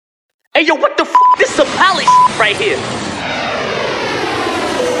Hey, yo, what the f***? This is some pally right here.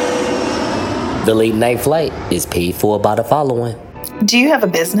 The Late Night Flight is paid for by the following. Do you have a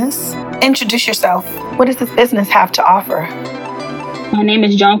business? Introduce yourself. What does this business have to offer? My name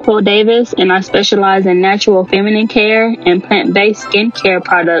is Jonquil Davis, and I specialize in natural feminine care and plant-based skincare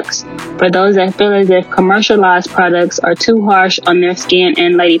products for those that feel as if commercialized products are too harsh on their skin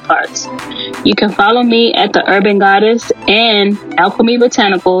and lady parts. You can follow me at The Urban Goddess and Alchemy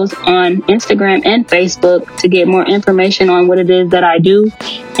Botanicals on Instagram and Facebook to get more information on what it is that I do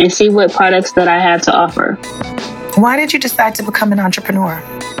and see what products that I have to offer. Why did you decide to become an entrepreneur?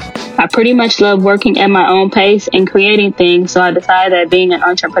 I pretty much love working at my own pace and creating things, so I decided that being an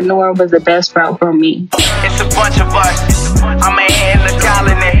entrepreneur was the best route for me. It's a bunch of us. I'm a hand in the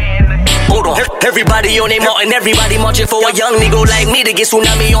colony. Hold on. Everybody on their mountain, everybody marching for a young nigga like me to get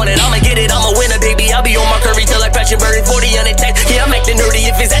tsunami on it. I'ma get it, I'ma win it, baby. I'll be on my curry till I crash your bird 40 on the text. Yeah, I'm acting nerdy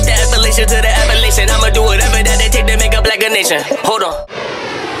if it's at the Appalachian to the Appalachian. I'ma do whatever that they take to make a black a nation. Hold on.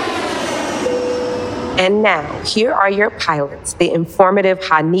 And now, here are your pilots, the informative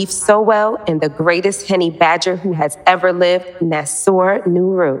Hanif Sowell and the greatest Henny Badger who has ever lived, Nassour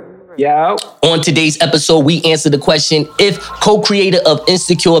Nuru. Yo. On today's episode, we answer the question if co-creator of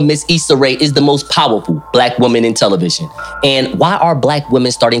Insecure Miss Issa Rae is the most powerful black woman in television. And why are black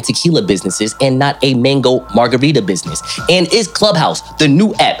women starting tequila businesses and not a mango margarita business? And is Clubhouse the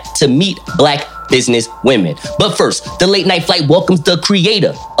new app to meet black business women? But first, the Late Night Flight welcomes the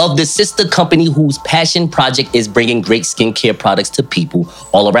creator of the sister company whose passion project is bringing great skincare products to people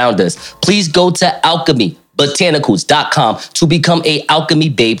all around us. Please go to alchemybotanicals.com to become a Alchemy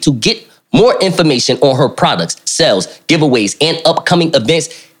Babe to get more information on her products, sales, giveaways, and upcoming events.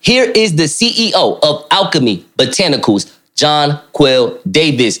 Here is the CEO of Alchemy Botanicals, Jonquil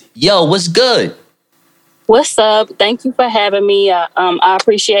Davis. Yo, what's good? What's up? Thank you for having me. I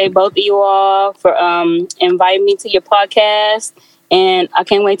appreciate both of you all for inviting me to your podcast, and I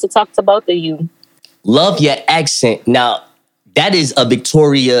can't wait to talk to both of you. Love your accent. Now, that is a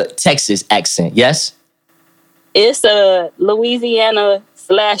Victoria, Texas accent, yes? It's a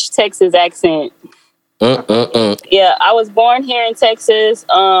Louisiana/Texas accent. Yeah, I was born here in Texas.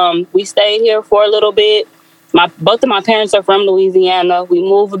 We stayed here for a little bit. Both of my parents are from Louisiana. We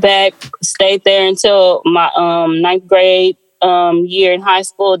moved back, stayed there until my ninth grade year in high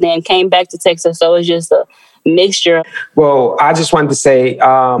school, then came back to Texas. So it's just a mixture. Well, I just wanted to say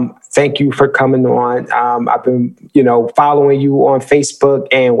thank you for coming on. I've been, following you on Facebook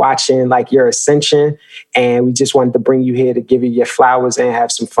and watching like your ascension. And we just wanted to bring you here to give you your flowers and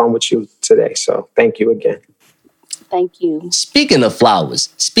have some fun with you today. So thank you again. Thank you. Speaking of flowers,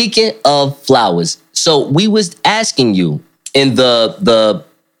 so we was asking you in the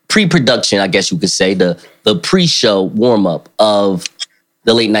pre-production, I guess you could say, the pre-show warm-up of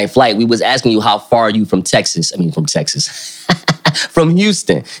the Late Night Flight, we was asking you how far are you from Texas? From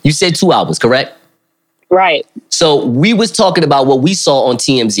Houston. You said 2 hours, correct? Right. So we was talking about what we saw on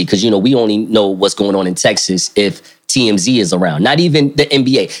TMZ, because, we only know what's going on in Texas if TMZ is around, not even the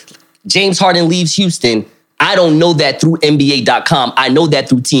NBA. James Harden leaves Houston. I don't know that through NBA.com. I know that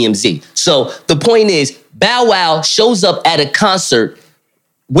through TMZ. So the point is, Bow Wow shows up at a concert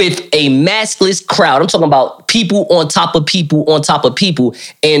with a maskless crowd. I'm talking about people on top of people on top of people.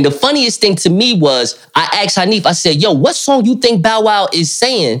 And the funniest thing to me was, I asked Hanif, I said, yo, what song you think Bow Wow is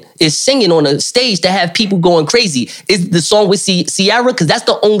singing on a stage to have people going crazy? Is the song with Ciara? Because that's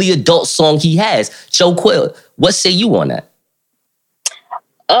the only adult song he has. Jonquil, what say you on that?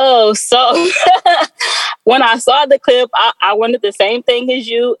 Oh, so when I saw the clip, I wanted the same thing as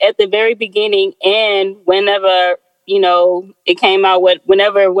you at the very beginning. And whenever, it came out,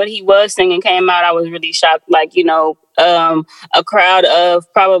 whenever what he was singing came out, I was really shocked. Like, a crowd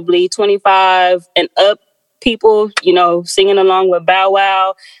of probably 25 and up people, singing along with Bow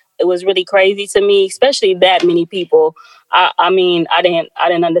Wow. It was really crazy to me, especially that many people. I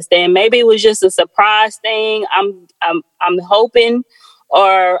didn't understand. Maybe it was just a surprise thing. I'm hoping.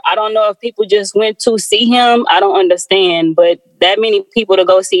 Or I don't know if people just went to see him. I don't understand. But that many people to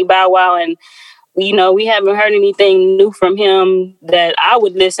go see Bow Wow, and, we haven't heard anything new from him that I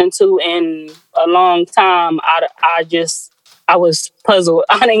would listen to in a long time. I was puzzled.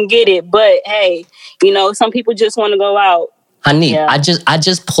 I didn't get it. But hey, some people just want to go out. Hanif, yeah. I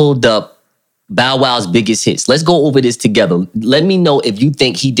just pulled up Bow Wow's biggest hits. Let's go over this together. Let me know if you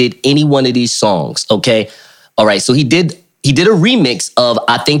think he did any one of these songs, okay? All right, so he did a remix of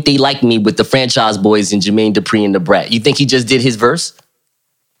I Think They Like Me with the Franchise Boys and Jermaine Dupri and the Brat. You think he just did his verse?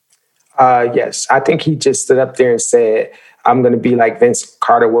 Yes. I think he just stood up there and said, I'm going to be like Vince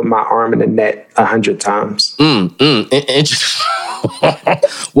Carter with my arm in the net 100 times. Interesting.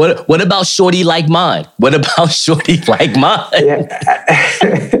 What about Shorty Like Mine? What about Shorty Like Mine? Yeah.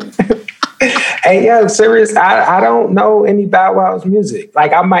 Hey, yo, serious. I don't know any Bow Wow's music.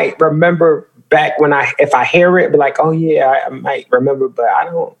 Like, I might remember back when if I hear it, be like, oh yeah, I might remember, but I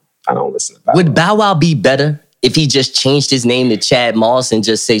don't listen to Bow Wow. Would Bow Wow be better if he just changed his name to Chad Moss and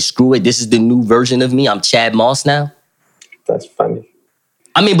just say, screw it, this is the new version of me, I'm Chad Moss now? That's funny.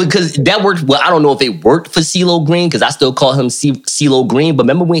 I mean, because that worked. Well, I don't know if it worked for CeeLo Green, because I still call him CeeLo Green. But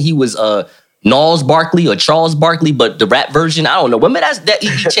remember when he was Gnarls Barkley or Charles Barkley, but the rap version, I don't know. Remember that he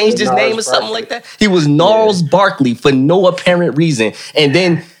changed his name or something like that? He was Gnarls Barkley for no apparent reason. And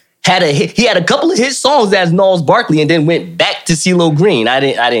then he had a couple of his songs as Gnarls Barkley and then went back to CeeLo Green. I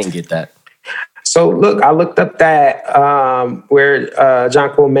didn't get that. So look, I looked up that where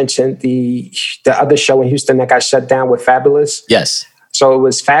Jonquil mentioned the other show in Houston that got shut down with Fabulous. Yes. So it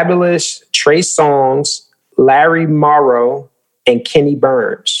was Fabulous, Trey Songz, Larry Morrow, and Kenny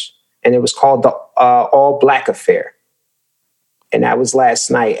Burns. And it was called the All Black Affair. And that was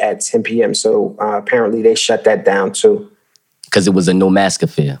last night at 10 p.m. So apparently they shut that down too. Because it was a no mask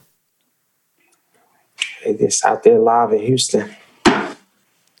affair. It's out there live in Houston.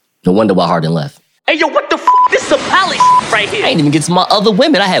 No wonder why Harden left. Hey, yo, what the f***? This is a poly right here. I ain't even get to my other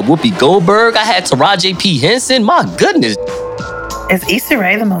women. I had Whoopi Goldberg. I had Taraji P. Henson. My goodness. Is Issa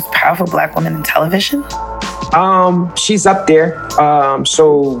Rae the most powerful Black woman in television? She's up there.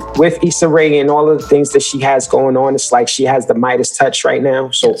 So with Issa Rae and all of the things that she has going on, it's like she has the Midas touch right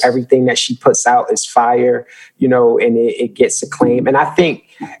now. So everything that she puts out is fire, and it gets acclaim. And I think,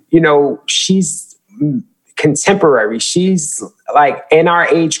 she's contemporary. She's like in our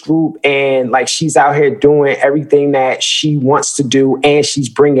age group, and like she's out here doing everything that she wants to do, and she's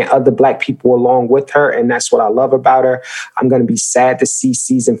bringing other Black people along with her, and that's what I love about her. I'm going to be sad to see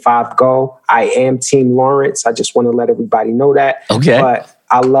season 5 go. I am Team Lawrence. I just want to let everybody know that. Okay. But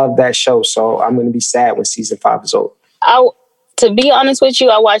I love that show, so I'm going to be sad when season 5 is over. To be honest with you,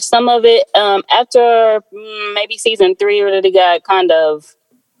 I watched some of it after maybe season 3, where it got kind of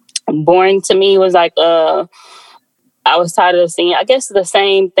boring to me. It was like I was tired of seeing, I guess, the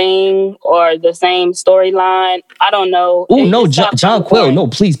same thing or the same storyline. I don't know. Oh no, Jonquil, no,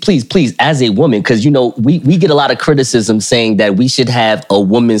 please, as a woman, because we get a lot of criticism saying that we should have a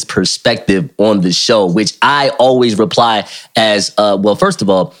woman's perspective on the show, which I always reply as well. First of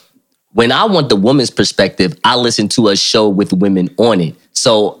all, when I want the woman's perspective, I listen to a show with women on it.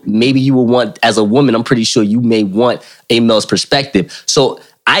 So maybe you will want, as a woman, I'm pretty sure you may want a male's perspective. So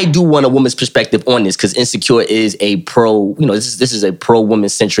I do want a woman's perspective on this because Insecure is a pro, this is a pro woman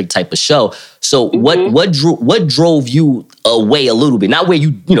centric type of show. So what drove you away a little bit? Not where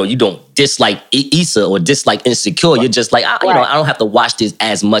you don't dislike Issa or dislike Insecure. You're just like, I don't have to watch this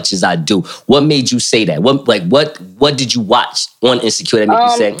as much as I do. What made you say that? What did you watch on Insecure that made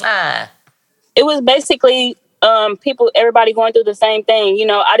you say, It was basically everybody going through the same thing.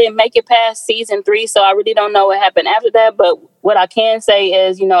 I didn't make it past season 3, so I really don't know what happened after that. But what I can say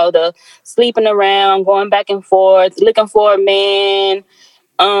is, the sleeping around, going back and forth, looking for a man,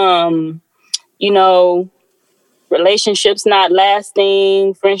 relationships not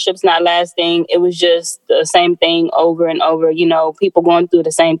lasting, friendships not lasting. It was just the same thing over and over, people going through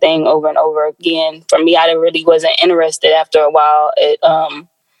the same thing over and over again. For me, I really wasn't interested after a while.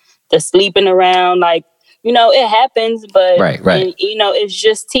 The sleeping around, it happens, but right. And, it's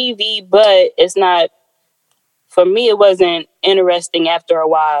just TV, but it's not, for me, it wasn't interesting after a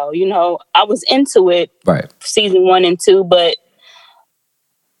while. I was into it, right, season 1 and 2, but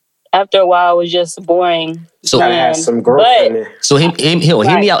after a while, it was just boring. So that has some growth in there. So hear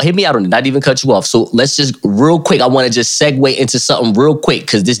me out on it. Not even cut you off. So let's just real quick. I want to just segue into something real quick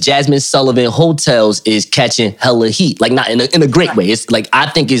because this Jasmine Sullivan Hotels is catching hella heat, like not in a great way. It's like I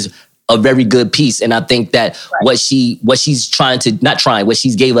think is a very good piece, and I think that what she's what she's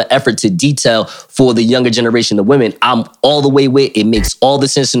gave an effort to detail for the younger generation of women, I'm all the way with. It makes all the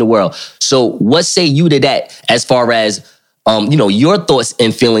sense in the world. So what say you to that as far as your thoughts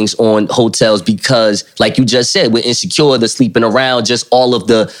and feelings on hotels? Because like you just said, with Insecure, the sleeping around, just all of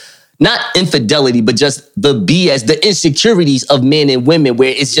the, not infidelity, but just the BS, the insecurities of men and women, where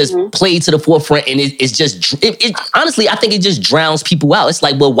it's just played to the forefront, and it's just, honestly, I think it just drowns people out. It's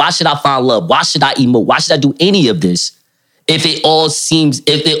like, well, why should I find love? Why should I emote? Why should I do any of this if it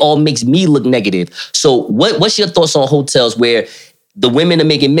all makes me look negative? So what's your thoughts on hotels where the women are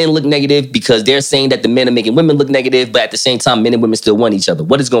making men look negative because they're saying that the men are making women look negative, but at the same time, men and women still want each other?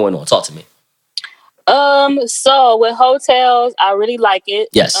 What is going on? Talk to me. So with hotels, I really like it.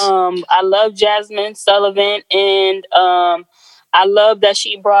 Yes. I love Jasmine Sullivan, and I love that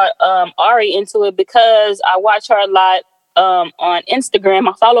she brought Ari into it because I watch her a lot on Instagram.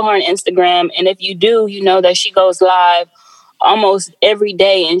 I follow her on Instagram, and if you do, you know that she goes live almost every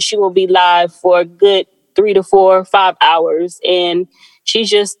day, and she will be live for a good 3 to 4, 5 hours, and she's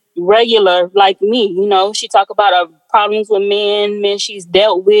just regular like me. You know, she talk about her problems with men she's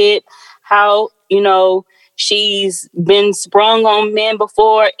dealt with, how, you know, she's been sprung on men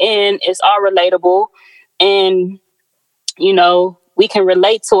before, and it's all relatable. And, you know, we can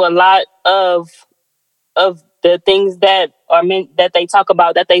relate to a lot of the things that are meant, that they talk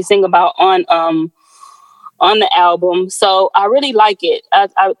about, that they sing about on the album. So I really like it.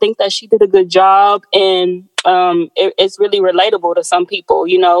 I think that she did a good job, and it's really relatable to some people,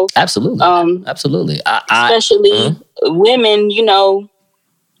 you know. Absolutely. Absolutely. Especially women, you know,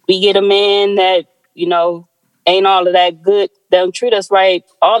 we get a man that, you know, ain't all of that good, don't treat us right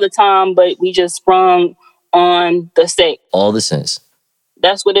all the time, but we just sprung on the sex. All the sense.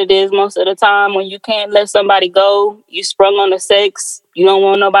 That's what it is most of the time. When you can't let somebody go, you sprung on the sex. You don't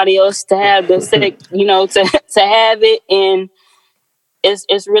want nobody else to have the sex, you know, to have it. And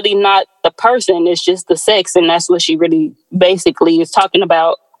it's really not the person, it's just the sex. And that's what she really basically is talking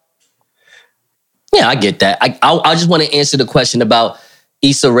about. Yeah, I get that. I just want to answer the question about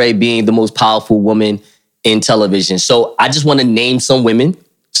Issa Rae being the most powerful woman in television. So I just want to name some women,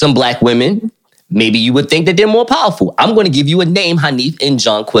 some Black women. Maybe you would think that they're more powerful. I'm going to give you a name, Hanif and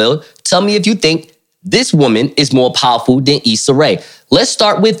Jonquil. Tell me if you think this woman is more powerful than Issa Rae. Let's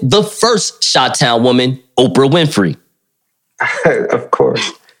start with the first Chi-Town woman, Oprah Winfrey. Of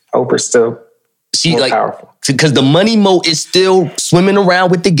course. Oprah's still more powerful. Because the money mo is still swimming around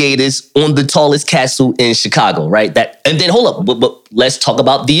with the Gators on the tallest castle in Chicago, right? And then hold up, but let's talk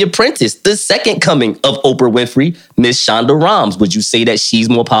about The Apprentice, the second coming of Oprah Winfrey, Miss Shonda Rhimes. Would you say that she's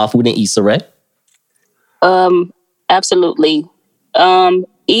more powerful than Issa Rae? Absolutely.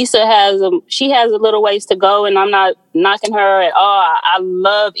 Issa has a little ways to go, and I'm not knocking her at all. I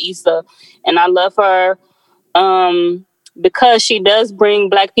love Issa, and I love her because she does bring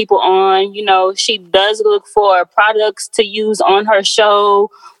Black people on. You know, she does look for products to use on her show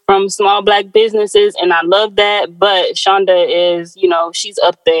from small Black businesses, and I love that. But Shonda is, you know, she's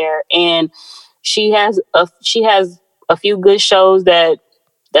up there, and she has a few good shows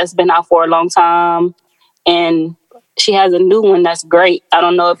that's been out for a long time. And she has a new one that's great. I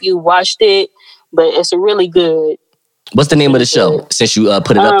don't know if you watched it, but it's really good. What's the name of the show? Since you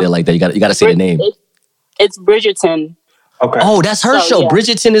put it up there like that, you got to say the name. It's Bridgerton. Okay. Oh, that's her show. Yeah.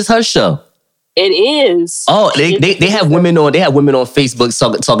 Bridgerton is her show. It is. Oh, they have women on. They have women on Facebook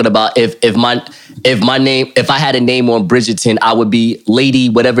talking about if I had a name on Bridgerton, I would be Lady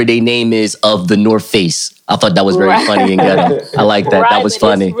whatever their name is of the North Face. I thought that was very funny and ghetto. I like that. That was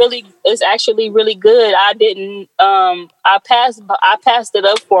funny. It's actually really good. I didn't. I passed it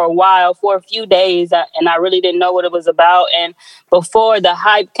up for a while, for a few days, and I really didn't know what it was about. And before the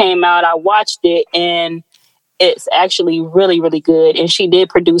hype came out, I watched it, and it's actually really, really good. And she did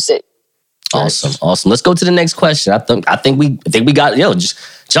produce it. Awesome. Let's go to the next question. I think we got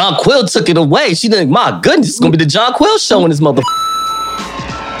Jonquil took it away. She didn't. My goodness, it's gonna be the Jonquil show in this mother.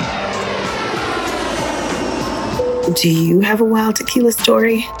 Do you have a wild tequila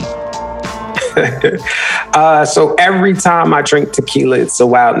story? So every time I drink tequila, it's a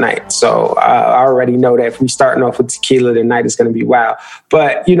wild night. So I already know that if we starting off with tequila, the night is going to be wild.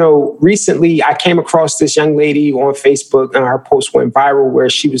 But, you know, recently I came across this young lady on Facebook and her post went viral where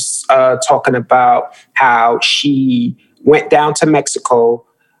she was talking about how she went down to Mexico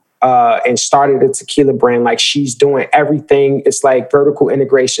and started a tequila brand. Like she's doing everything. It's like vertical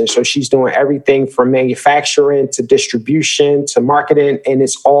integration. So she's doing everything from manufacturing to distribution to marketing, and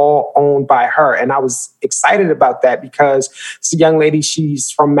it's all owned by her. And I was excited about that because it's a young lady. She's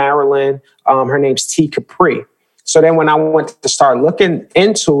from Maryland. Her name's T. Capri. So then when I went to start looking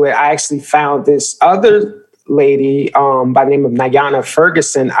into it, I actually found this other lady by the name of Nayana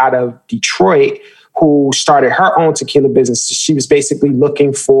Ferguson out of Detroit, who started her own tequila business. She was basically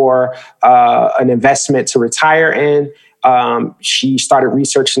looking for an investment to retire in. She started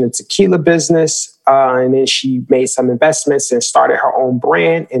researching the tequila business, and then she made some investments and started her own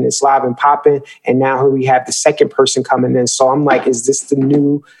brand, and it's live and popping. And now here we have the second person coming in. So I'm like, is this the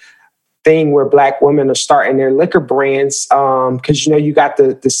new thing where Black women are starting their liquor brands? Because, you know, you got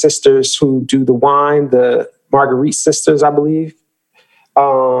the sisters who do the wine, the Marguerite sisters, I believe.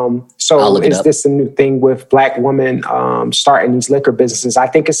 So is this a new thing with Black women starting these liquor businesses? I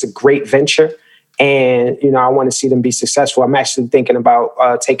think it's a great venture. And, you know, I want to see them be successful. I'm actually thinking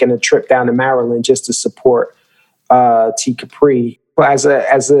about taking a trip down to Maryland just to support T Capri. As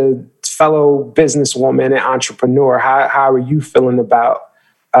a fellow businesswoman and entrepreneur, how are you feeling about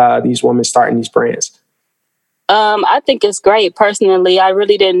these women starting these brands? I think it's great. Personally, I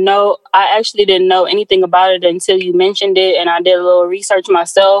actually didn't know anything about it until you mentioned it, and I did a little research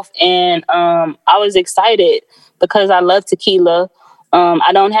myself, and I was excited because I love tequila.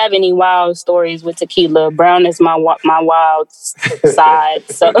 I don't have any wild stories with tequila. Brown is my wild side.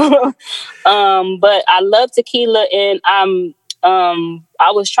 So, but I love tequila, and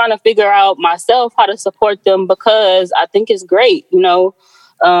I was trying to figure out myself how to support them because I think it's great, you know,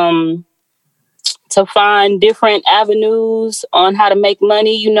 to find different avenues on how to make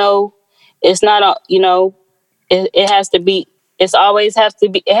money. You know, it's not, it has to be. It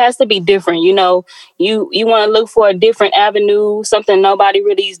has to be different. You know, you want to look for a different avenue, something nobody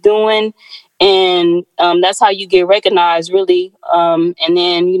really is doing. And that's how you get recognized, really. And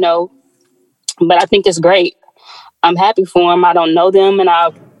then, you know, but I think it's great. I'm happy for them. I don't know them, and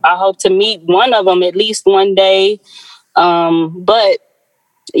I hope to meet one of them at least one day. But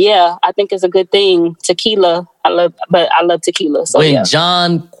yeah, I think it's a good thing. Tequila, I love tequila. So when yeah.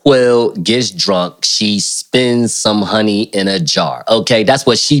 Jonquil gets drunk, she spins some honey in a jar. Okay, that's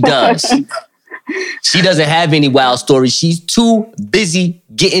what she does. She doesn't have any wild stories. She's too busy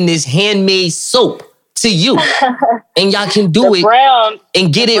getting this handmade soap to you. And y'all can do it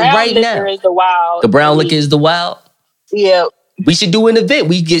and get it right now. Is the wild. The brown liquor is the wild? Yeah. We should do an event.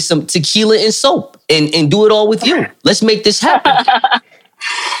 We get some tequila and soap and do it all with you. Let's make this happen.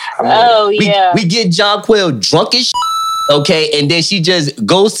 We get Jonquil drunk as okay, and then she just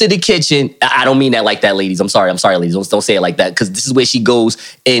goes to the kitchen. I don't mean that like that, ladies. I'm sorry, ladies. Don't say it like that, because this is where she goes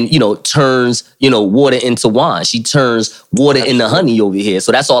and, you know, turns, you know, water into wine. She turns water into honey over here.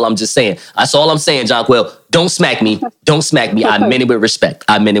 So that's all I'm just saying. That's all I'm saying, Jonquil. Don't smack me. Don't smack me. I meant it with respect.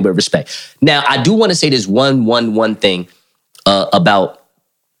 Now, I do want to say this one thing about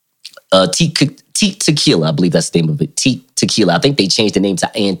Tequila. I believe that's the name of it. Tequila. I think they changed the name to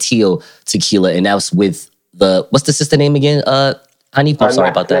Antio Tequila, and that was with what's the sister name again? I'm sorry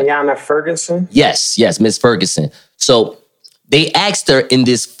about that. Diana Ferguson? Yes, Miss Ferguson. So they asked her in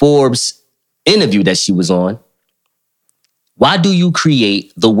this Forbes interview that she was on, why do you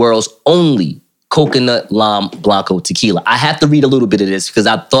create the world's only coconut lime blanco tequila? I have to read a little bit of this because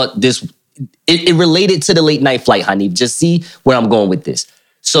I thought it related to the late night flight, Hanif. Just see where I'm going with this.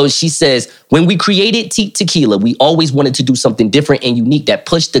 So she says, when we created Tequila, we always wanted to do something different and unique that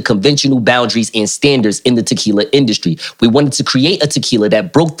pushed the conventional boundaries and standards in the tequila industry. We wanted to create a tequila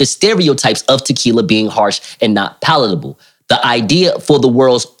that broke the stereotypes of tequila being harsh and not palatable. The idea for the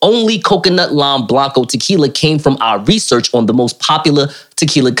world's only coconut lime blanco tequila came from our research on the most popular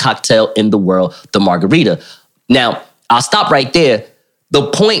tequila cocktail in the world, the margarita. Now, I'll stop right there. The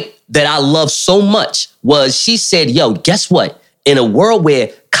point that I love so much was she said, yo, guess what? In a world where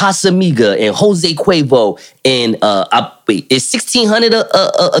Casamiga and Jose Cuervo and is 1600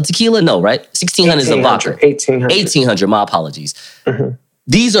 a tequila? No, right? 1600 is a vodka. 1800. My apologies. Mm-hmm.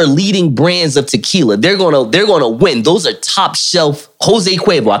 These are leading brands of tequila. They're gonna win. Those are top shelf. Jose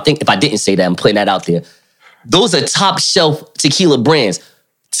Cuervo. I think if I didn't say that, I'm putting that out there. Those are top shelf tequila brands.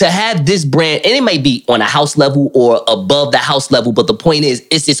 To have this brand, and it might be on a house level or above the house level, but the point is,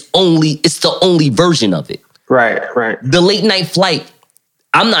 it's the only version of it. Right. The late night flight,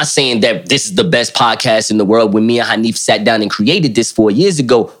 I'm not saying that this is the best podcast in the world. When me and Hanif sat down and created this 4 years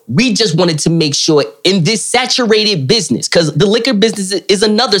ago, we just wanted to make sure in this saturated business, because the liquor business is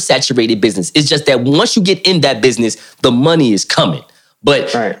another saturated business. It's just that once you get in that business, the money is coming.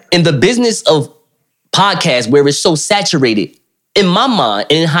 But in the business of podcasts where it's so saturated, in my mind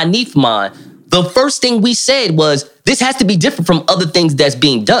and in Hanif's mind, the first thing we said was, this has to be different from other things that's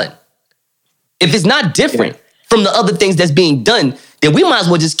being done. If it's not different from the other things that's being done, then we might as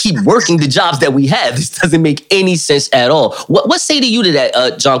well just keep working the jobs that we have. This doesn't make any sense at all. What say to you to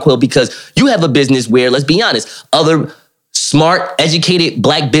that, Jonquil? Because you have a business where, let's be honest, other smart, educated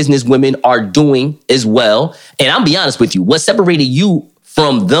Black business women are doing as well. And I'll be honest with you, what separated you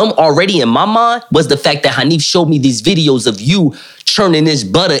from them already in my mind was the fact that Hanif showed me these videos of you churning this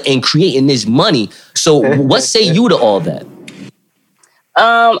butter and creating this money. So what say you to all that?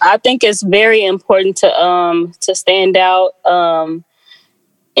 I think it's very important to stand out.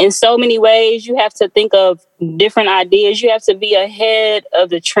 In so many ways, you have to think of different ideas. You have to be ahead of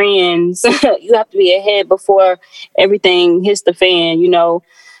the trends. You have to be ahead before everything hits the fan. You know,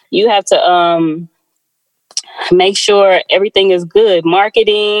 you have to make sure everything is good.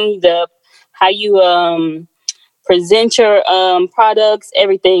 Marketing, how you present your products,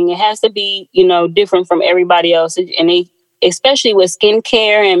 everything. It has to be, different from everybody else. And especially with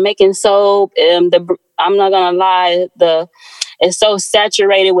skincare and making soap, I'm not gonna lie, it's so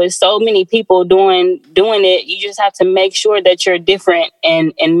saturated with so many people doing it. You just have to make sure that you're different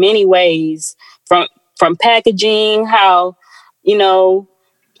in many ways, from packaging, how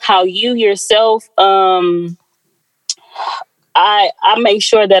you yourself. I make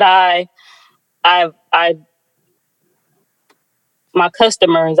sure that I my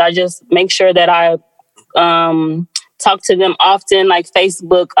customers, I just make sure that I talk to them often, like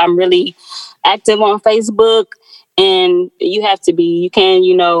Facebook. I'm really active on Facebook, and you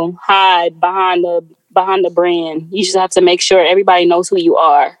can't, hide behind the brand. You just have to make sure everybody knows who you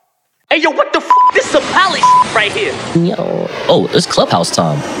are. Hey, yo, what the f***? This is some poly right here. Yo. Oh, it's Clubhouse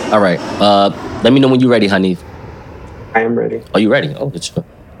time. All right. Let me know when you're ready, Hanif. I am ready. Are you ready? Oh, good.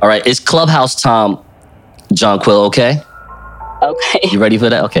 All right. It's Clubhouse time, Jonquil, okay? Okay. You ready for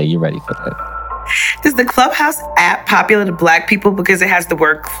that? Okay, you're ready for that. Is the Clubhouse app popular to Black people because it has the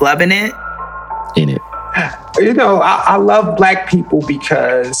word club in it? In it. I love Black people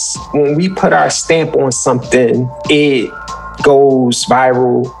because when we put our stamp on something, it goes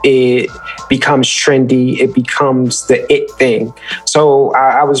viral, it becomes trendy, it becomes the it thing. So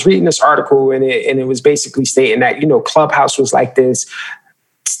I was reading this article and it was basically stating that, Clubhouse was like this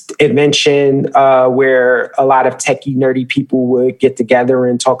invention where a lot of techie nerdy people would get together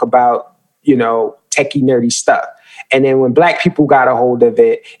and talk about, techie nerdy stuff. And then when Black people got a hold of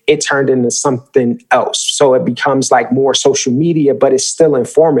it, it turned into something else. So it becomes like more social media, but it's still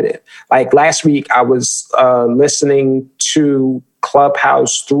informative. Like last week, I was listening to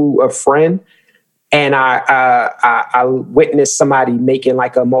Clubhouse through a friend, and I witnessed somebody making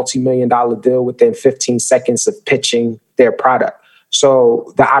like a multi-million-dollar deal within 15 seconds of pitching their product.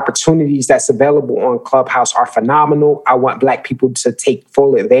 So the opportunities that's available on Clubhouse are phenomenal. I want Black people to take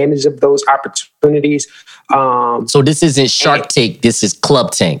full advantage of those opportunities. So this isn't Shark Tank, this is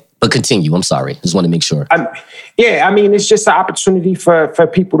Club Tank. But continue, I'm sorry. Just want to make sure. It's just an opportunity for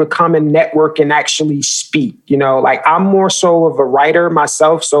people to come and network and actually speak. I'm more so of a writer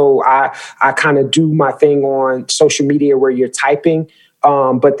myself. So I kind of do my thing on social media where you're typing.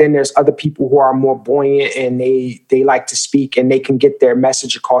 But then there's other people who are more buoyant and they like to speak and they can get their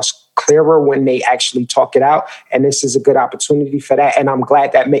message across clearer when they actually talk it out. And this is a good opportunity for that. And I'm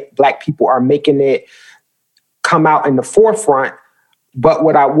glad that Black people are making it come out in the forefront. But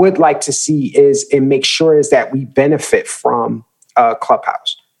what I would like to see is that we benefit from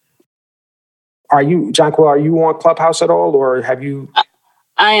Clubhouse. Jonquil, are you on Clubhouse at all, or have you?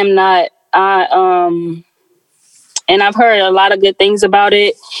 I am not. And I've heard a lot of good things about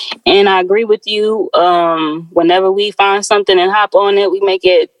it. And I agree with you. Whenever we find something and hop on it, we make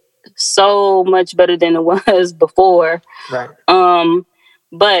it so much better than it was before. Right.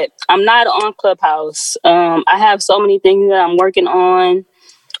 But I'm not on Clubhouse. I have so many things that I'm working on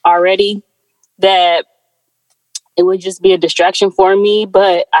already that it would just be a distraction for me.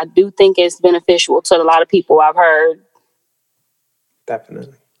 But I do think it's beneficial to a lot of people, I've heard.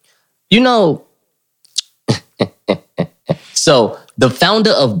 Definitely. So the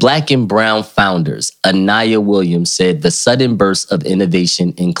founder of Black and Brown Founders, Anaya Williams, said the sudden burst of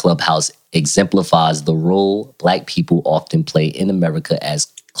innovation in Clubhouse exemplifies the role Black people often play in America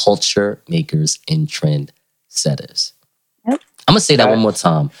as culture makers and trend setters. Yep. I'm going to say that one more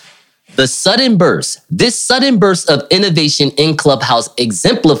time. This sudden burst of innovation in Clubhouse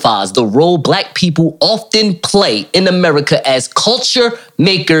exemplifies the role Black people often play in America as culture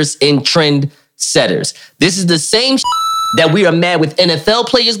makers and trend setters. This is the same that we are mad with NFL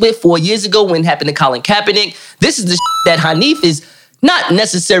players with 4 years ago when it happened to Colin Kaepernick. This is the that Hanif is not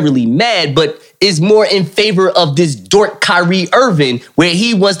necessarily mad, but is more in favor of this dork Kyrie Irving, where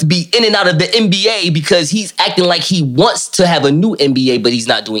he wants to be in and out of the NBA because he's acting like he wants to have a new NBA, but he's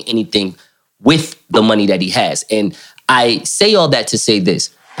not doing anything with the money that he has. And I say all that to say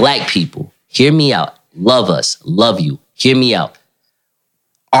this. Black people, hear me out. Love us. Love you. Hear me out.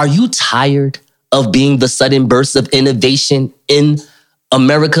 Are you tired of being the sudden burst of innovation in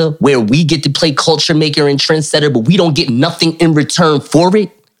America where we get to play culture maker and trendsetter, but we don't get nothing in return for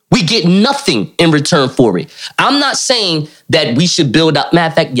it? We get nothing in return for it. I'm not saying that we should build up. Matter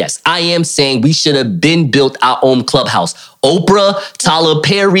of fact, yes, I am saying we should have been built our own Clubhouse. Oprah, Tyler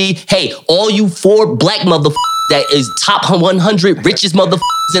Perry, hey, all you 4 Black motherfuckers that is top 100 richest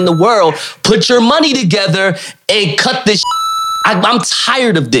motherfuckers in the world, put your money together and cut this I'm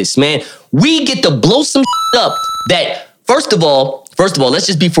tired of this, man. We get to blow some up that, first of all, let's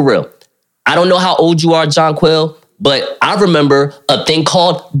just be for real. I don't know how old you are, Jonquil, But I remember a thing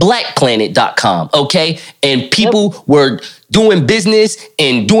called blackplanet.com, okay? And people were doing business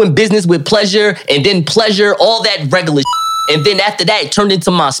with pleasure, and then pleasure, all that regular shit. And then after that, it turned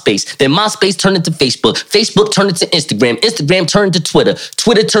into MySpace. Then MySpace turned into Facebook. Facebook turned into Instagram. Instagram turned into Twitter.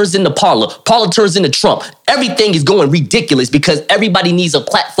 Twitter turns into Parler. Parler turns into Trump. Everything is going ridiculous because everybody needs a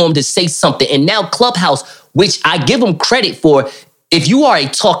platform to say something. And now Clubhouse, which I give them credit for, if you are a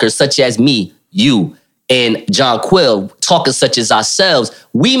talker such as me, you, and Jonquil, talkers such as ourselves,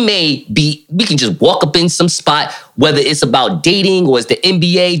 we can just walk up in some spot, whether it's about dating or it's the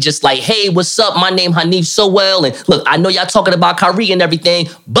NBA, just like, hey, what's up? My name Hanif Sowell. And look, I know y'all talking about Kyrie and everything,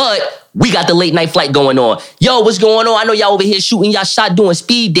 but we got the late night flight going on. Yo, what's going on? I know y'all over here shooting y'all shot doing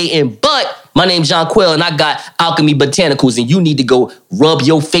speed dating, but my name's Jonquil and I got Alchemy Botanicals and you need to go rub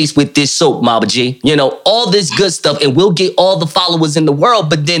your face with this soap, Mama G. You know, all this good stuff, and we'll get all the followers in the world.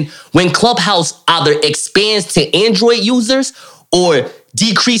 But then when Clubhouse either expands to Android users or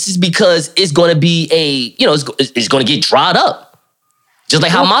decreases because it's going to be it's going to get dried up. Just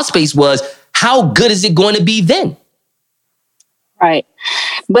like how MySpace was, how good is it going to be then? Right.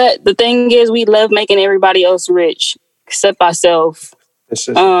 But the thing is, we love making everybody else rich except ourselves.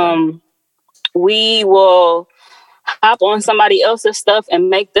 We will hop on somebody else's stuff and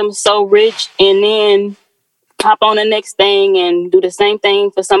make them so rich and then hop on the next thing and do the same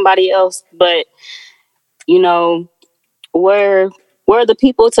thing for somebody else. But, you know, we're the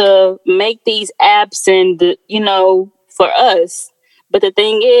people to make these apps and, for us. But the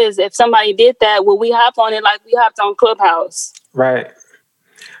thing is, if somebody did that, will we hop on it like we hopped on Clubhouse? Right.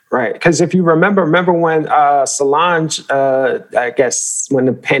 Because if you remember when Solange, I guess when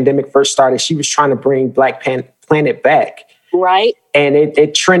the pandemic first started, she was trying to bring Black Planet back. Right. And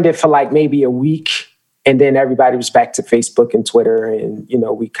it trended for like maybe a week. And then everybody was back to Facebook and Twitter. And,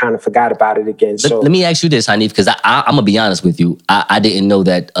 we kind of forgot about it again. So let me ask you this, Hanif, because I'm going to be honest with you. I didn't know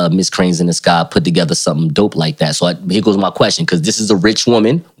that Miss Cranes in the Sky put together something dope like that. So here goes my question, because this is a rich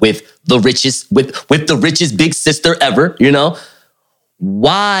woman with the richest, with the richest big sister ever,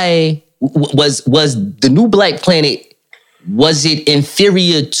 Why was the new Black Planet, was it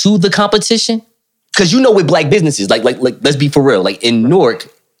inferior to the competition? Because with Black businesses, like let's be for real. Like in Newark,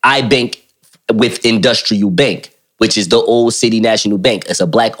 I bank with Industrial Bank, which is the old City National Bank. It's a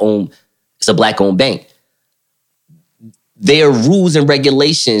Black-owned bank. Their rules and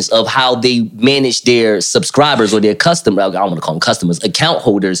regulations of how they manage their subscribers or their customers, I don't want to call them customers, account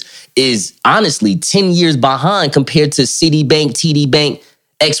holders, is honestly 10 years behind compared to Citibank, TD Bank,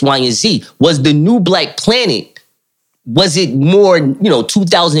 X, Y, and Z. Was the new Black Planet, was it more,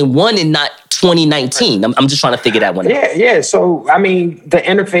 2001 and not 2019? I'm just trying to figure that one out. Yeah. So, the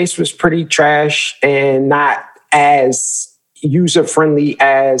interface was pretty trash and not as user-friendly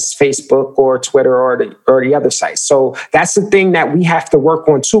as Facebook or Twitter or the other sites. So that's the thing that we have to work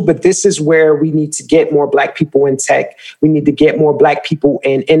on too. But this is where we need to get more Black people in tech. We need to get more Black people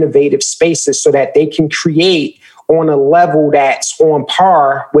in innovative spaces so that they can create on a level that's on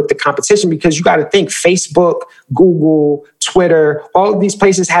par with the competition, because you got to think Facebook, Google, Twitter, all of these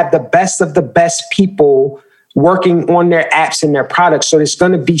places have the best of the best people working on their apps and their products. So it's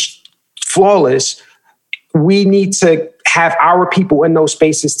going to be flawless. We need to have our people in those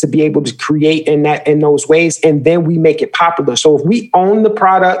spaces to be able to create in those ways. And then we make it popular. So if we own the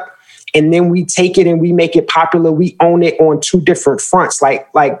product and then we take it and we make it popular, we own it on two different fronts.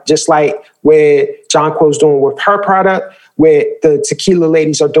 Just like what Jonquil's doing with her product, what the tequila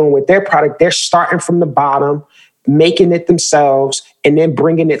ladies are doing with their product. They're starting from the bottom, making it themselves, and then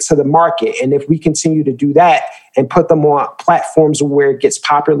bringing it to the market. And if we continue to do that and put them on platforms where it gets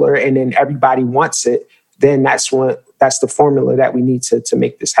popular and then everybody wants it, then that's the formula that we need to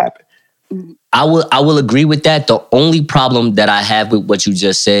make this happen. I will agree with that. The only problem that I have with what you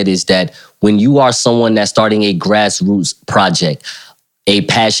just said is that when you are someone that's starting a grassroots project, a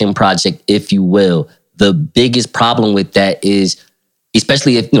passion project, if you will, the biggest problem with that is,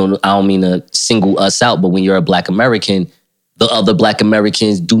 especially if, I don't mean to single us out, but when you're a Black American, the other Black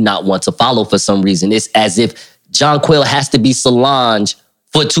Americans do not want to follow for some reason. It's as if Jonquil has to be Solange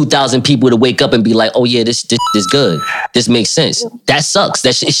for 2,000 people to wake up and be like, oh yeah, this is good. This makes sense. That sucks.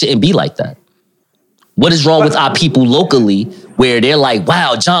 It shouldn't be like that. What is wrong with our people locally where they're like,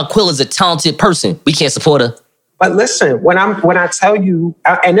 wow, Jonquil is a talented person. We can't support her. But listen, when I tell you,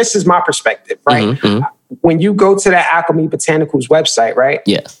 and this is my perspective, right? Mm-hmm. When you go to that Alchemy Botanicals website, right?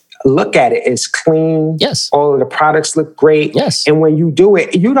 Yeah. Look at it. It's clean. Yes. All of the products look great. Yes. And when you do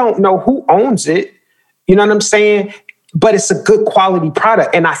it, you don't know who owns it. You know what I'm saying? But it's a good quality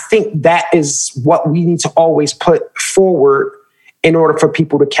product. And I think that is what we need to always put forward in order for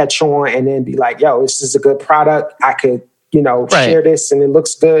people to catch on and then be like, yo, this is a good product. I could, Right. share this and it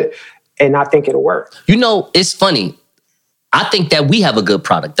looks good. And I think it'll work. It's funny. I think that we have a good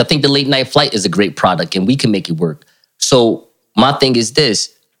product. I think the late night flight is a great product and we can make it work. So my thing is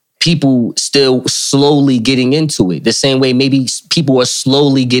this, people still slowly getting into it. The same way maybe people are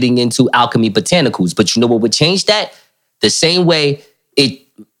slowly getting into Alchemy Botanicals. But you know what would change that? The same way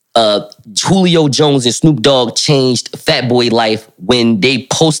Julio Jones and Snoop Dogg changed Fat Boy life when they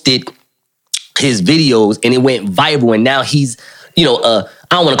posted his videos and it went viral. And now he's, I don't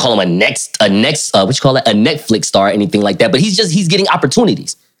want to call him a Netflix star or anything like that, but he's getting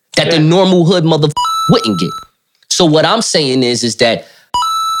opportunities that the normal hood wouldn't get. So what I'm saying is that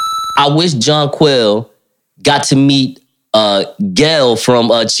I wish Jonquil got to meet Gail from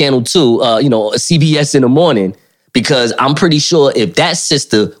Channel 2, CBS in the morning, because I'm pretty sure if that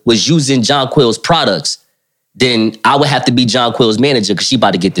sister was using Jonquil's products, then I would have to be Jonquil's manager because she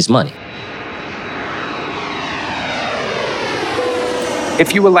about to get this money.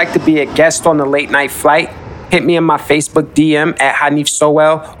 If you would like to be a guest on the Late Night Flight, hit me in my Facebook DM at Hanif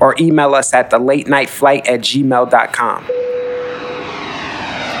Sowell or email us at theLateNightFlight@gmail.com.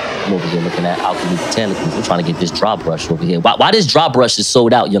 I'm over here looking at Alchemy Botanicals. I'm trying to get this draw brush over here. Why this draw brush is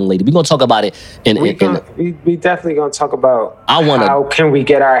sold out, young lady? We're going to talk about it. We definitely going to talk about how can we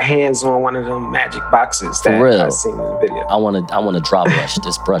get our hands on one of them magic boxes that I've seen in the video. I want to draw brush.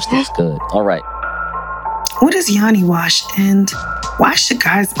 This brush looks good. All right. What is Yanni Wash, and why should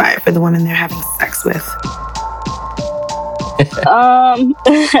guys buy it for the women they're having sex with?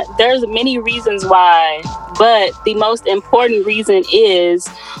 There's many reasons why, but the most important reason is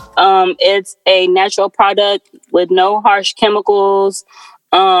it's a natural product with no harsh chemicals.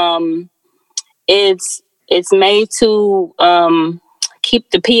 It's made to keep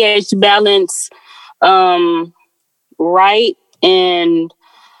the pH balance right, and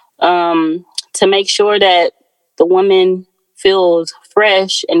to make sure that the woman feels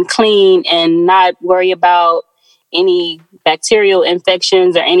fresh and clean and not worry about any bacterial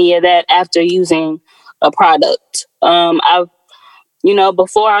infections or any of that after using a product.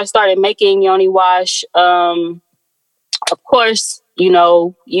 Before I started making Yoni Wash, of course,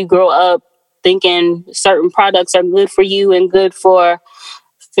 you grow up thinking certain products are good for you and good for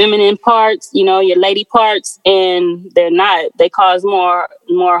feminine parts, your lady parts, and they're not. They cause more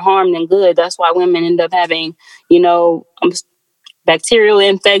harm than good. That's why women end up having, bacterial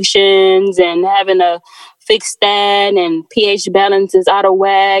infections and having to fix that, and pH balance is out of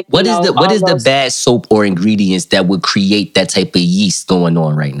whack. What is the bad soap or ingredients that would create that type of yeast going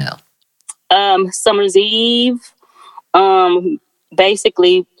on right now? Summer's Eve.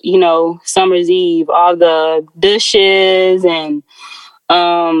 Basically, Summer's Eve, all the dishes and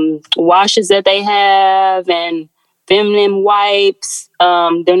washes that they have and feminine wipes,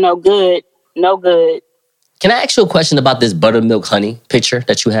 they're no good. Can I ask you a question about this buttermilk honey picture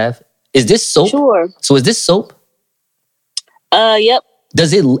that you have? Is this soap? Sure. So is this soap? Yep.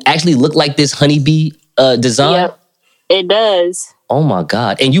 Does it actually look like this honeybee design? Yep, it does. Oh my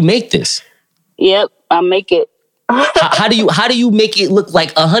God. And you make this? Yep, I make it. how do you make it look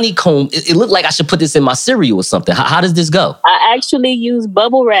like a honeycomb? It looked like I should put this in my cereal or something. How does this go? I actually use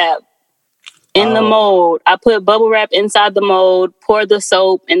bubble wrap in the mold. I put bubble wrap inside the mold, pour the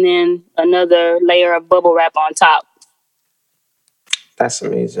soap, and then another layer of bubble wrap on top. That's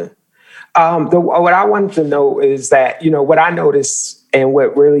amazing. What I wanted to know is that, what I noticed and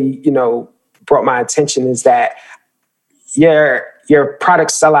what really, brought my attention is that your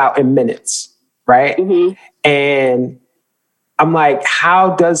products sell out in minutes, right? Mm-hmm. And I'm like,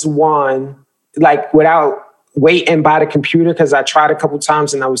 how does one, without waiting by the computer, because I tried a couple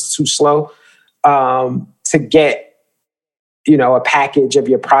times and I was too slow, to get, a package of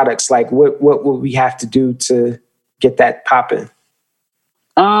your products, what would we have to do to get that popping?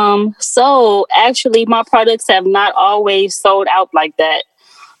 So actually my products have not always sold out like that.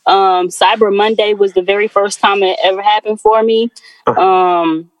 Cyber Monday was the very first time it ever happened for me.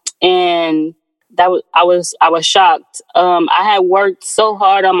 And I was shocked. I had worked so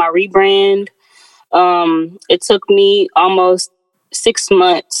hard on my rebrand. It took me almost 6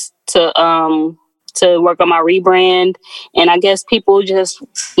 months to work on my rebrand. And I guess people just,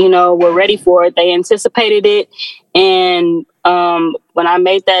 were ready for it. They anticipated it. And when I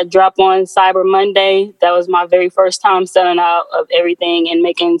made that drop on Cyber Monday, that was my very first time selling out of everything and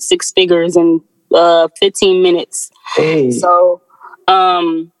making 6 figures in 15 minutes. Hey. So,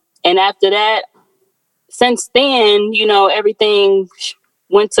 and after that, since then, everything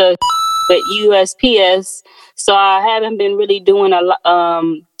went to the USPS. So I haven't been really doing a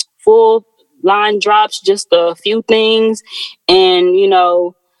full line drops, just a few things, and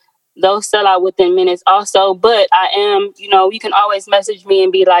those sell out within minutes also. But I am, you can always message me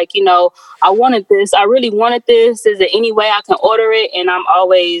and be like, I wanted this. I really wanted this. Is there any way I can order it? And I'm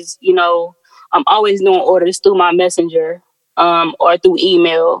always doing orders through my messenger or through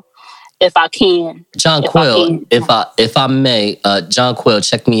email if I can. Jonquil, if I may, Jonquil,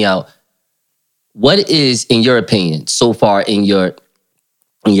 check me out. What is, in your opinion, so far in your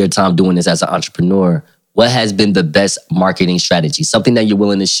time doing this as an entrepreneur, what has been the best marketing strategy? Something that you're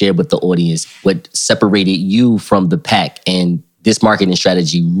willing to share with the audience, what separated you from the pack and this marketing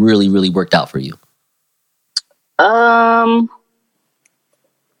strategy really, really worked out for you?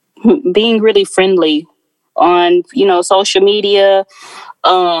 Being really friendly on, social media.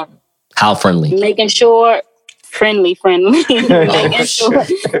 How friendly? Making sure friendly. making sure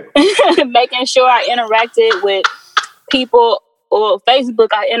I interacted with people. Or Facebook,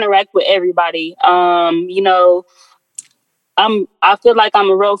 I interact with everybody. I feel like I'm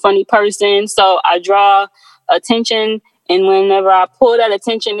a real funny person, so I draw attention. And whenever I pull that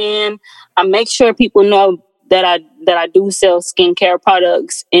attention in, I make sure people know that I do sell skincare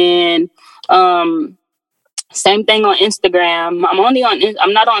products. And same thing on Instagram.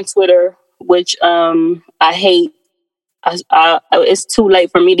 I'm not on Twitter, which I hate. It's too late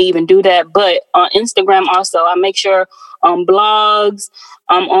for me to even do that. But on Instagram also, I make sure on blogs,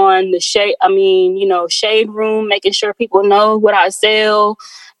 I'm on the shade room, making sure people know what I sell,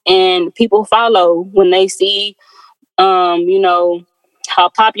 and people follow when they see, how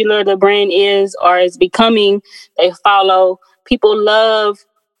popular the brand is or is becoming. They follow. They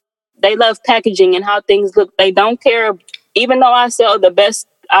love packaging and how things look. They don't care, even though I feel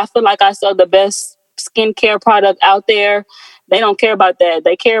like I sell the best skincare product out there. They don't care about that.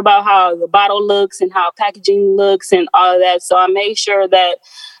 They care about how the bottle looks and how packaging looks and all of that. So I made sure that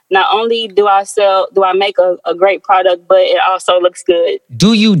not only do I make a great product, but it also looks good.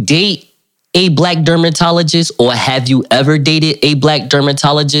 Do you date a Black dermatologist, or have you ever dated a Black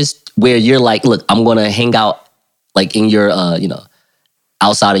dermatologist where you're like, look, I'm going to hang out like in your,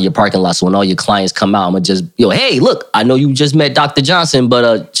 outside of your parking lot. So when all your clients come out, I'm going to just, hey, look, I know you just met Dr. Johnson,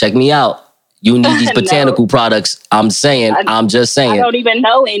 but check me out. You need these botanical products. I'm just saying. I don't even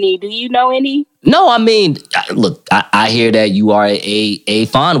know any. Do you know any? No, I mean, look, I hear that you are a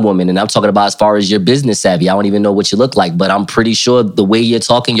fine woman, and I'm talking about as far as your business savvy. I don't even know what you look like, but I'm pretty sure the way you're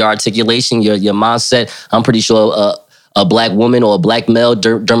talking, your articulation, your mindset, I'm pretty sure a Black woman or a Black male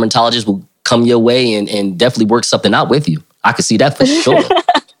dermatologist will come your way and definitely work something out with you. I can see that for sure.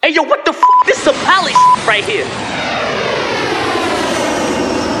 Hey, yo, what the f***? This is some poly right here.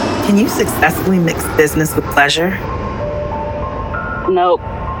 Can you successfully mix business with pleasure? Nope.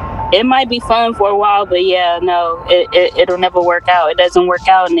 It might be fun for a while, but yeah, no, it'll never work out. It doesn't work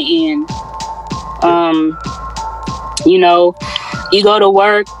out in the end. You go to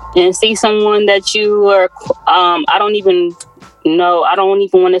work and see someone that you are, I don't even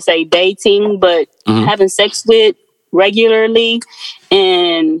want to say dating, but having sex with regularly,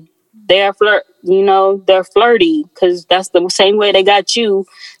 and they're flirty because that's the same way they got you.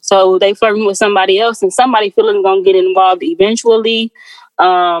 So they flirting with somebody else, and somebody feeling gonna get involved eventually.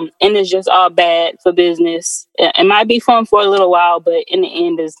 And it's just all bad for business. It might be fun for a little while, but in the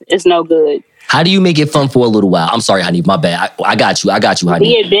end, it's no good. How do you make it fun for a little while? I'm sorry, honey, my bad. I got you, honey.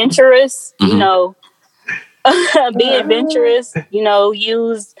 Be adventurous, be adventurous,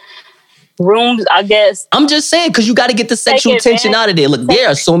 use rooms, I guess. I'm just saying, because you got to get the sexual tension out of there. Look, there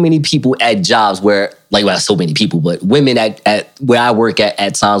are so many people at jobs where, so many people, but women at where I work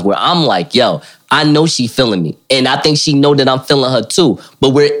at times where I'm like, yo, I know she feeling me. And I think she know that I'm feeling her too.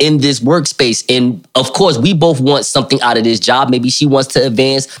 But we're in this workspace. And of course, we both want something out of this job. Maybe she wants to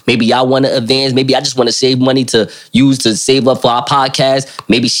advance. Maybe I want to advance. Maybe I just want to save money to use to save up for our podcast.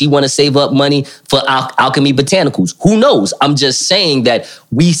 Maybe she want to save up money for Alchemy Botanicals. Who knows? I'm just saying that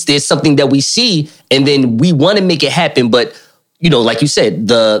there's something that we see and then we want to make it happen. But, like you said,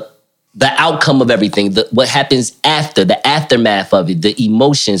 the outcome of everything, what happens after, the aftermath of it, the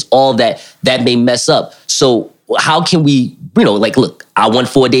emotions, all that may mess up. So how can we, look, I want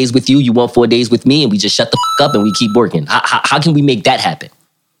 4 days with you, you want 4 days with me, and we just shut the f*** up and we keep working. How can we make that happen?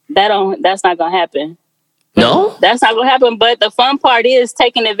 That's not going to happen. No? That's not going to happen. But the fun part is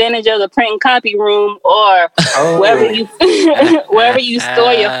taking advantage of the print and copy room or wherever you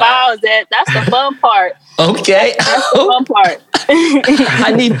store your files at. That's the fun part. Okay. That's the fun part.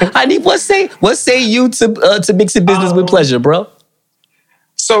 I need. What say you to mixing business with pleasure, bro?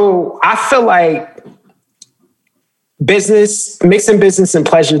 So I feel like mixing business and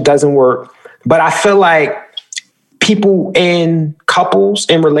pleasure doesn't work, but I feel like people in couples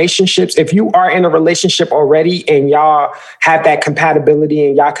and relationships, if you are in a relationship already and y'all have that compatibility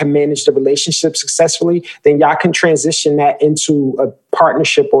and y'all can manage the relationship successfully, then y'all can transition that into a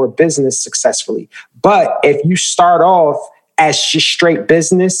partnership or a business successfully. But if you start off as just straight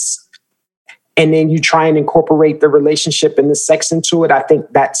business and then you try and incorporate the relationship and the sex into it, I think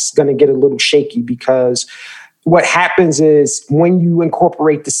that's going to get a little shaky, because what happens is when you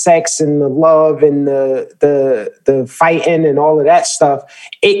incorporate the sex and the love and the fighting and all of that stuff,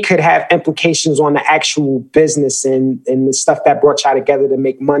 it could have implications on the actual business and the stuff that brought y'all together to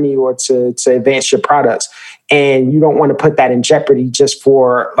make money or to advance your products. And you don't want to put that in jeopardy just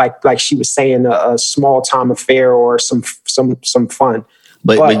for, like she was saying, a small time affair or some fun.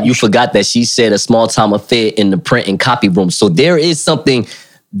 But you forgot that she said a small time affair in the print and copy room. So there is something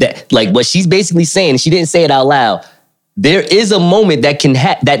that, like, what she's basically saying, she didn't say it out loud. There is a moment that can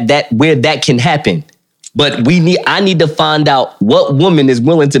where that can happen. But I need to find out what woman is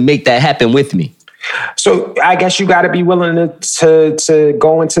willing to make that happen with me. So I guess you got to be willing to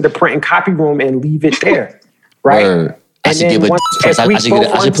go into the print and copy room and leave it there, right? I should put a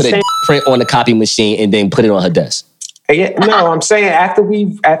print on the copy machine and then put it on her desk. Yeah, no, I'm saying after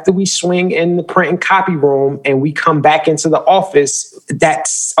we swing in the print and copy room and we come back into the office,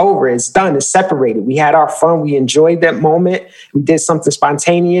 that's over. It's done. It's separated. We had our fun. We enjoyed that moment. We did something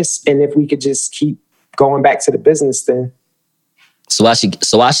spontaneous. And if we could just keep going back to the business, then. So I should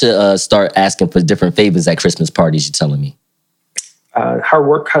start asking for different favors at Christmas parties, you're telling me? Her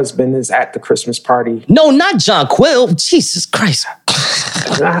work husband is at the Christmas party. No, not Jonquil. Jesus Christ.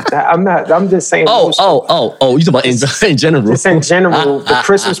 I'm just saying. You talking about in general? Just in general, the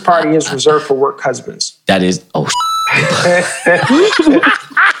Christmas party is reserved for work husbands. That is,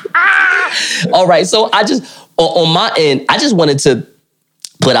 all right. So I just, on my end, I just wanted to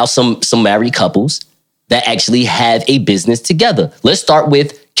put out some married couples that actually have a business together. Let's start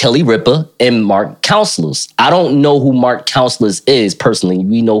with Kelly Ripa and Mark Counselors. I don't know who Mark Counselors is personally.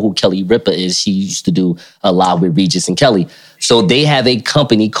 We know who Kelly Ripa is. She used to do a lot with Regis and Kelly. So they have a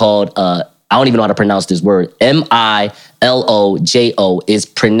company called, I don't even know how to pronounce this word, Milojo. Is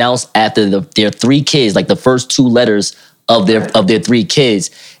pronounced after their three kids, like the first two letters of their three kids.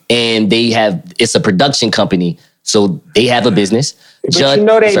 And it's a production company. So they have a business.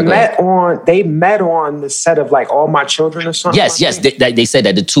 But they met on the set of like All My Children or something. Yes. They said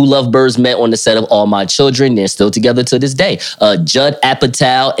that the two lovebirds met on the set of All My Children. They're still together to this day. Judd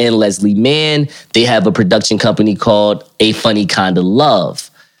Apatow and Leslie Mann. They have a production company called A Funny Kind of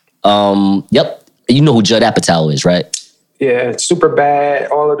Love. Yep. You know who Judd Apatow is, right? Yeah, Superbad,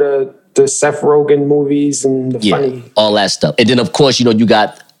 all of the Seth Rogen movies and the funny. All that stuff. And then, of course, you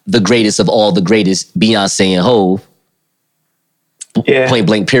got the greatest of all the greatest, Beyonce and Hov. Yeah. Point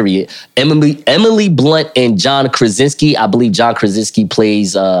blank, period. Emily Blunt and John Krasinski. I believe John Krasinski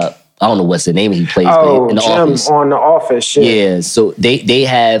plays, I don't know what's the name he plays in The Office. On The Office, yeah. So they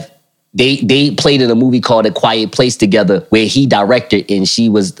played in a movie called A Quiet Place together where he directed and she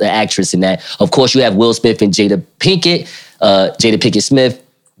was the actress in that. Of course, you have Will Smith and Jada Pinkett Smith.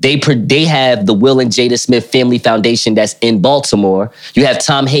 They have the Will and Jada Smith Family Foundation that's in Baltimore. You have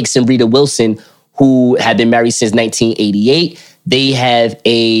Tom Hanks and Rita Wilson, who have been married since 1988. They have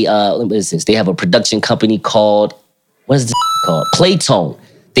They have a production company called, what is this called? Playtone.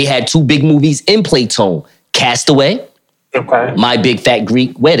 They had two big movies in Playtone. Castaway, My Big Fat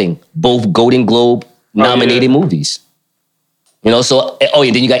Greek Wedding, both Golden Globe nominated movies. And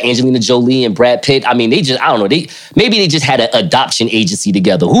then you got Angelina Jolie and Brad Pitt. I mean, maybe they just had an adoption agency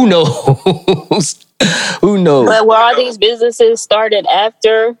together. Who knows? Who knows? But were all these businesses started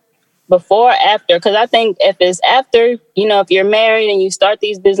before or after? Because I think if it's after, if you're married and you start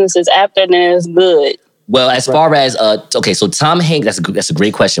these businesses after, then it's good. Well, as far as, so Tom Hanks, that's a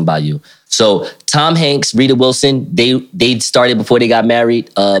great question by you. So Tom Hanks, Rita Wilson, they started before they got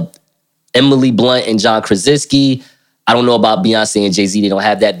married. Emily Blunt and John Krasinski. I don't know about Beyonce and Jay-Z. They don't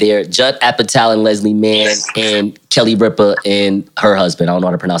have that there. Judd Apatow and Leslie Mann and Kelly Ripa and her husband. I don't know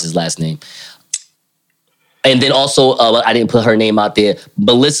how to pronounce his last name. And then also, I didn't put her name out there,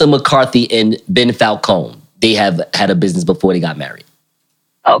 Melissa McCarthy and Ben Falcone. They have had a business before they got married.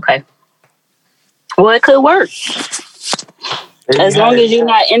 Okay. Well, it could work. As long as you're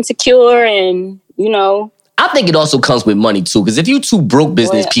not insecure and, I think it also comes with money, too. Because if you two broke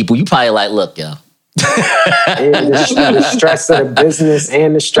business people, you probably like, look, yo. And the stress of the business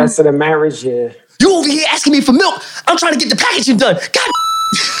and the stress of the marriage, yeah. You over here asking me for milk. I'm trying to get the packaging done. God.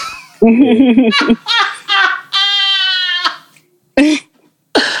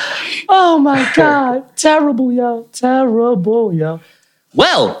 Oh my God. Terrible, yo. Terrible, yo.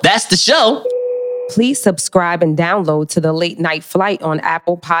 Well, that's the show. Please subscribe and download to The Late Night Flight on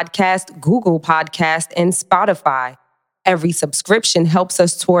Apple Podcast, Google Podcast, and Spotify. Every subscription helps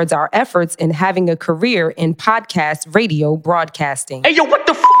us towards our efforts in having a career in podcast radio broadcasting. Hey, yo, what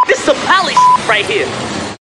the f***? This is some Polly right here.